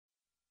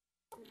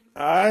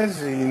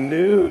Isaac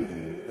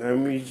Newton, I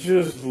mean,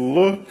 just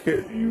look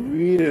at, you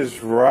read his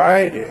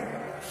writings.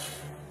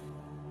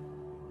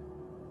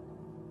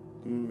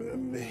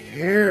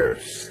 Hair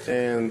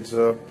stands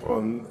up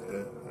on,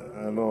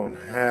 I don't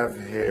have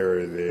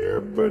hair there,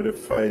 but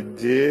if I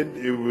did,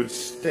 it would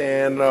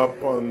stand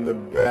up on the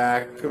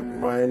back of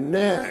my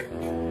neck.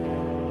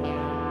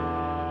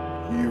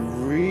 You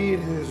read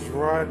his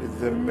writings,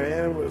 the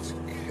man was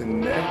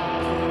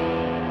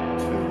connected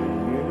to the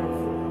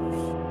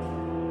universe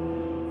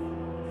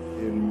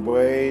in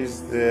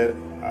ways that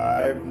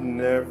I've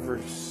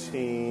never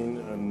seen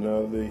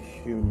another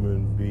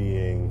human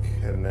being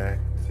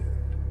connected.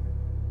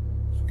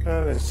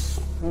 Kind of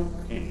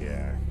spooky,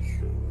 actually.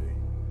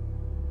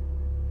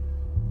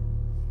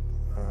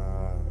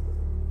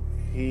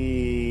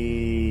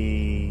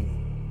 He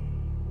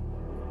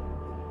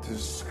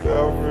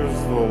discovers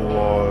the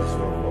laws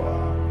of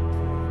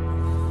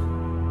optics,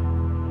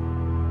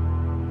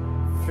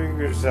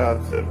 figures out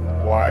that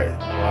white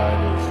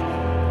light is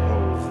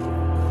composed of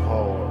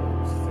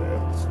colors.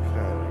 That's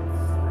kind of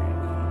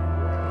freaky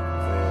right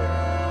there.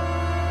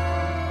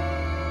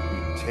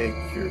 You take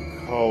your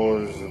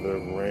colors of the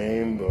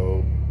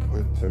rainbow,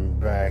 put them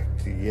back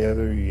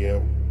together, you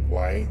have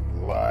white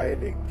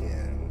light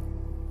again.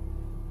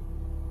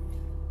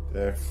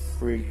 That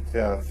freaked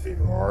out the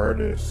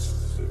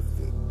artists of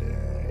the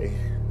day.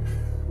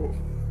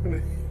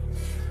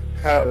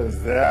 How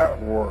does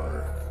that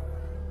work?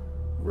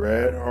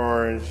 Red,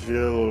 orange,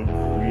 yellow,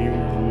 green,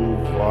 blue,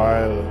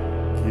 violet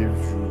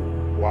gives you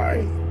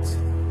white.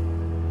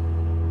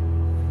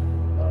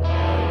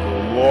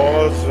 The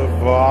laws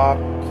of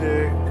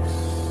optics,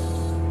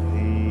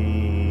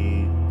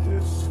 he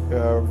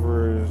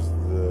discovers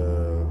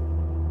the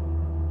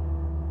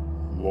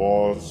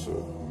laws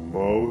of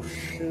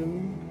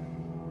motion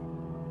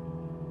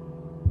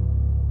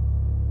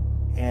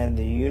and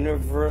the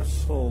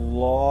universal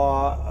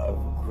law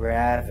of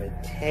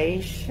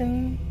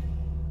gravitation.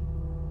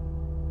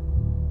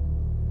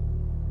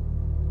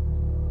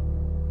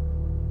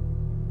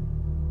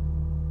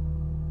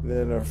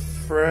 Then a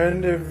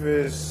friend of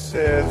his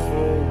says,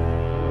 well,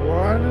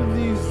 why do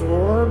these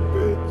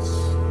orbits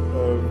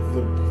of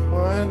the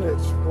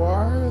planets,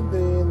 why are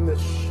they in the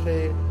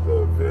shape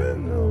of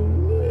an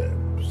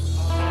ellipse?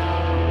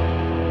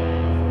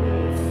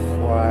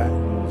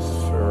 Flattened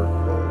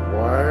circle.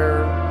 Why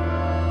are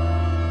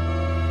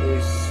they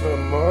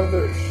some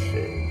other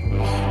shape? I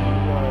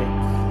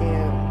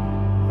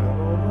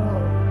don't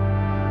know.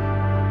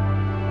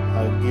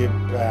 I'll get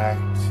back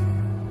to you.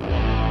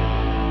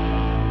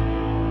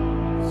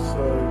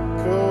 So he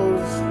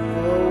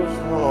goes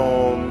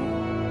home,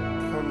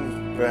 comes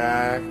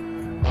back a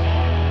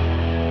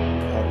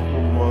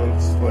couple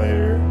months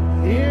later.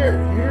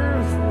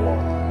 Here's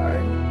why.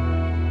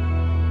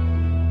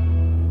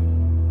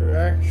 They're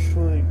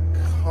actually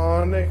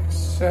conic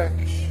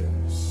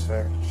sections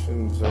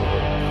of a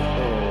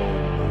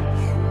cone that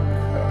you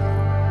cut.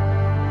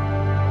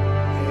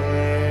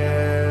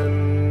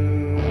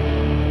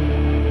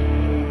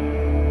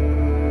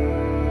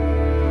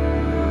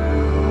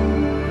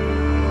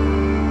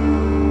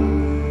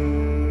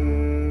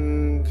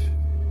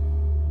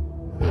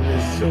 And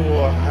they said,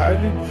 well, how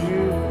did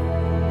you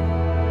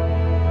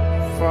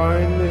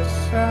find this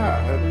out?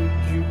 How did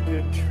you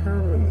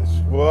determine this?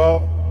 Well,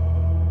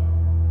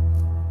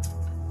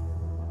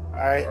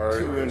 I had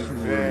to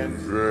invent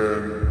the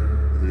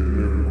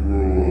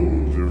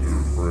integral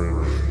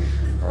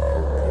differential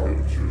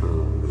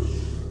calculus.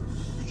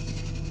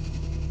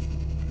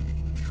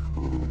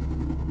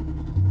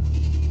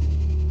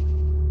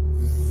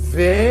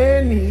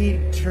 Then he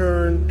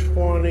turned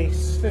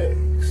 26.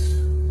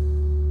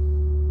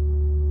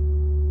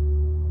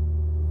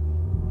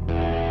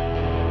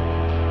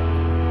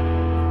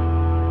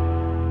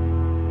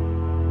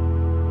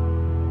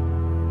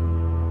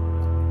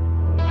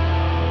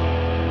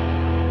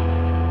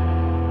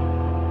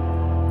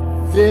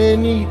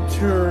 Then he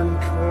turned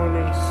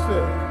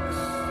 26.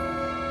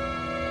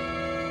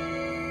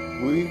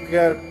 We've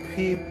got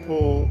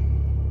people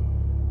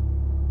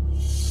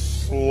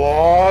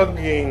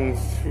slogging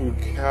through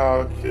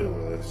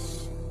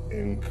calculus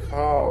in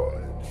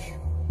college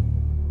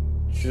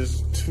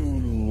just to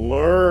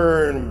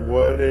learn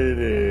what it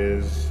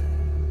is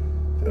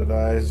that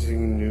Isaac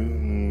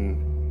Newton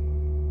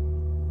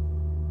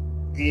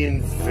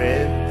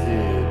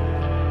invented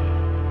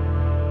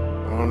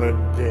on a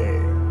day.